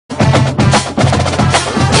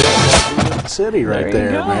City right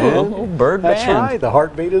there, man. Little bird That's band. right, the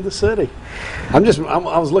heartbeat of the city. I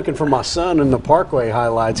was looking for my son in the Parkway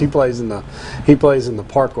highlights. He plays in the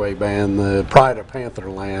Parkway band, the Pride of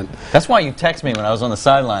Pantherland. That's why you text me when I was on the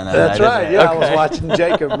sideline that That's night, right. isn't it? Yeah, Okay. I was watching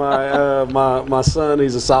Jacob, my son.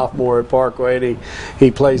 He's a sophomore at Parkway, and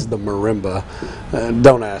he plays the marimba.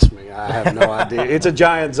 Don't ask me. I have no idea. It's a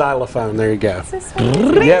giant xylophone. There you go.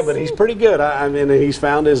 Yeah, but he's pretty good. I mean, he's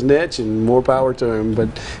found his niche, and more power to him. But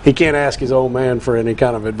he can't ask his old man for any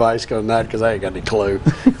kind of advice on that because I ain't got any clue.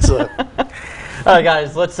 So. All right,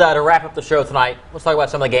 guys, let's to wrap up the show tonight, let's talk about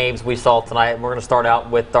some of the games we saw tonight. We're going to start out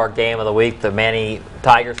with our game of the week, the Manny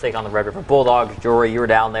Tigers take on the Red River Bulldogs. Jory, you were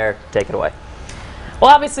down there. Take it away. Well,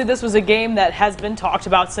 obviously, this was a game that has been talked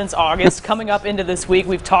about since August. Coming up into this week,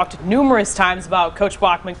 we've talked numerous times about Coach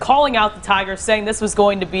Bachman calling out the Tigers, saying this was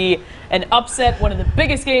going to be an upset, one of the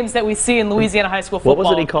biggest games that we see in Louisiana high school football. What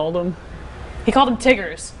was it he called them? He called them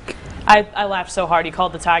Tigers. I laughed so hard. He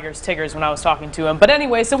called the Tigers Tigers when I was talking to him. But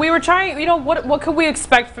anyway, so we were trying, what could we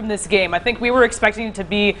expect from this game? I think we were expecting it to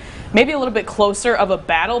be maybe a little bit closer of a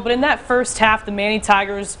battle. But in that first half, the Manny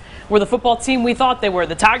Tigers were the football team we thought they were.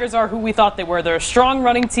 The Tigers are who we thought they were. They're strong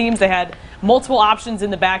running teams. They had multiple options in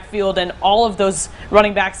the backfield, and all of those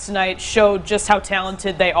running backs tonight showed just how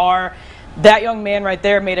talented they are. That young man right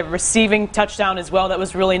there made a receiving touchdown as well. That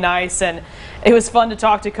was really nice, and it was fun to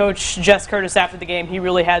talk to Coach Jess Curtis after the game. He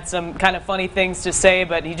really had some kind of funny things to say,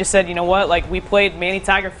 but he just said, you know what, like, we played Manny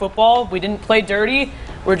Tiger football. We didn't play dirty.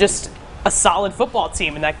 We're just a solid football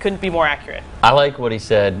team, and that couldn't be more accurate. I like what he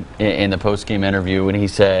said in the post-game interview when he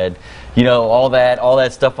said, you know, all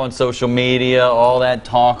that stuff on social media, all that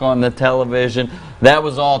talk on the television, that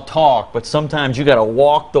was all talk, but sometimes you got to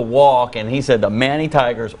walk the walk, and he said the Manny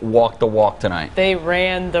Tigers walked the walk tonight. They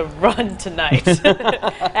ran the run tonight,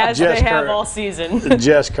 as they have all season.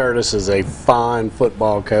 Jess Curtis is a fine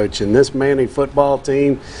football coach, and this Manny football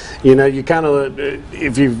team, you know, you kind of,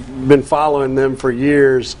 if you've been following them for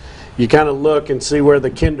years, you kind of look and see where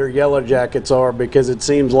the Kinder Yellow Jackets are, because it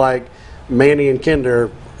seems like Manny and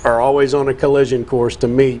Kinder are always on a collision course to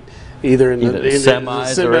meet, either in the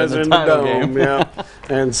semis or in the title dome. game. Yeah.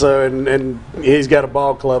 And so, and he's got a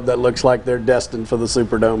ball club that looks like they're destined for the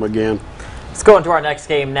Superdome again. Let's go into our next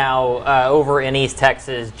game now. Over in East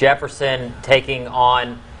Texas, Jefferson taking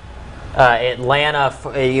on Atlanta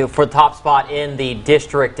for the top spot in the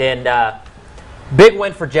district, and big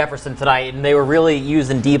win for Jefferson tonight, and they were really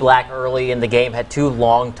using D Black early in the game. Had 2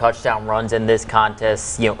 long touchdown runs in this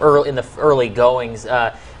contest. You know, early in the early goings,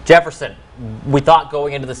 Jefferson. We thought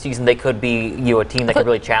going into the season they could be, a team that could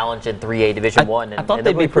really challenge in 3A Division I. I thought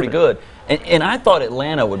they'd be pretty good, and I thought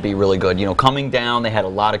Atlanta would be really good. You know, coming down, they had a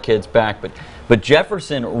lot of kids back, but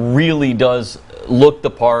Jefferson really does look the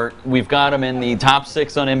part. We've got them in the top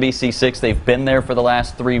 6 on NBC6. They've been there for the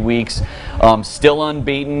last 3 weeks, still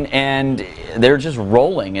unbeaten, and they're just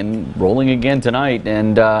rolling again tonight.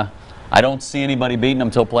 And I don't see anybody beating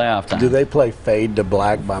them till playoff time. Do they play Fade to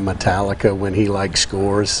Black by Metallica when he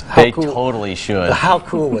scores? They totally should. How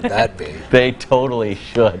cool would that be? They totally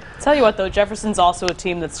should. Tell you what, though, Jefferson's also a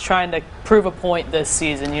team that's trying to prove a point this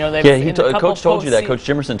season. You know, Coach told you that. Coach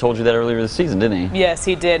Jimerson told you that earlier this season, didn't he? Yes,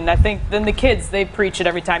 he did. And I think then the kids, they preach it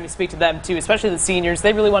every time you speak to them too, especially the seniors.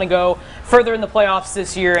 They really want to go further in the playoffs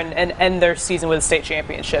this year and end their season with a state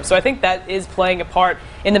championship. So I think that is playing a part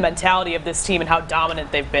in the mentality of this team and how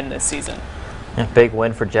dominant they've been this season. Yeah, big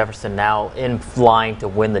win for Jefferson, now in line to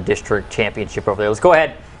win the district championship over there. Let's go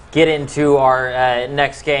ahead, get into our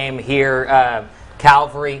next game here.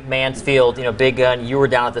 Calvary, Mansfield, Big Gun. You were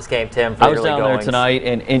down at this game, Tim. I was down there tonight,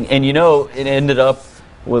 and it ended up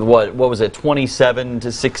with what was it,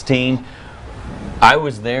 27-16. I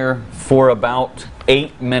was there for about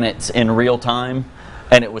 8 minutes in real time,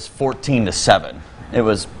 and it was 14-7. It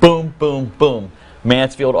was boom, boom, boom.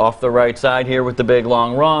 Mansfield off the right side here with the big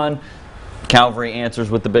long run. Calvary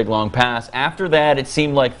answers with the big long pass. After that, it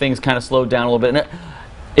seemed like things kind of slowed down a little bit. And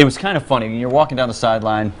it was kind of funny. You're walking down the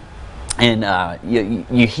sideline, and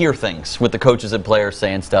you hear things with the coaches and players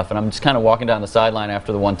saying stuff. And I'm just kind of walking down the sideline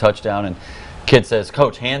after the one touchdown, and kid says,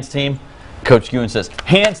 "Coach, hands team." Coach Ewan says,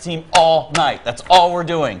 "Hands team all night. That's all we're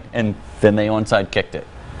doing." And then they onside kicked it.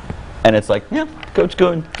 And it's like, yeah, Coach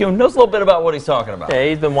Ewan knows a little bit about what he's talking about. Yeah,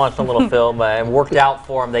 he's been watching a little film and worked out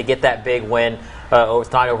for him. They get that big win.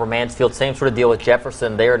 It's not over Mansfield. Same sort of deal with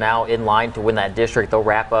Jefferson. They are now in line to win that district. They'll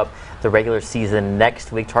wrap up the regular season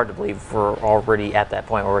next week. It's hard to believe we're already at that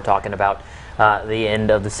point where we're talking about the end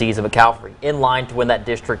of the season. But Calvary in line to win that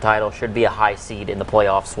district title, should be a high seed in the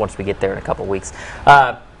playoffs once we get there in a couple weeks.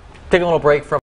 Take a little break from